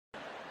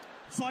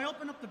So I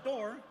open up the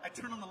door, I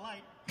turn on the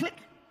light, click,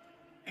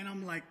 and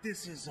I'm like,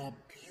 this is a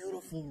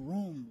beautiful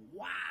room.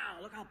 Wow,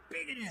 look how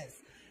big it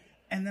is.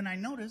 And then I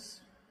notice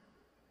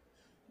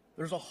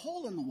there's a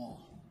hole in the wall.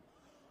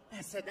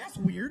 I said, that's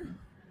weird.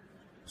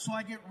 So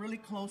I get really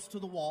close to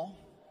the wall.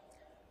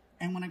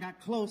 And when I got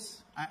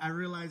close, I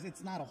realized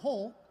it's not a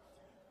hole,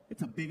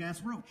 it's a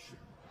big-ass roach.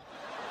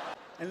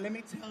 And let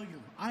me tell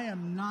you, I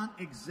am not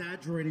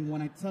exaggerating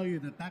when I tell you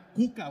that that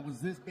cuca was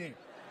this big.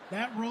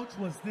 That roach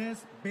was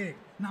this big.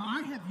 Now,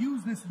 I have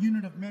used this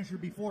unit of measure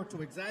before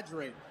to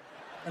exaggerate.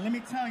 And let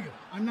me tell you,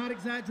 I'm not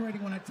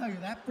exaggerating when I tell you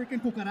that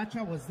freaking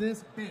cucaracha was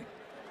this big.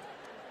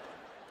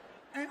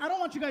 And I don't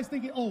want you guys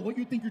thinking, oh, what,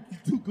 you think you're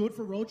too good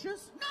for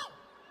roaches? No!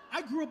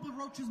 I grew up with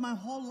roaches my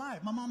whole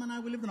life. My mom and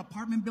I, we lived in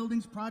apartment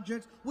buildings,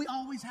 projects. We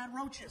always had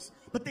roaches,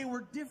 but they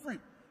were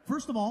different.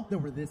 First of all, they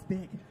were this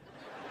big.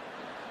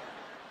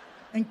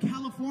 And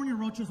California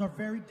roaches are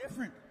very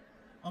different,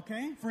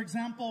 okay? For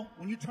example,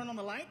 when you turn on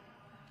the light,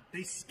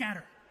 they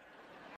scatter.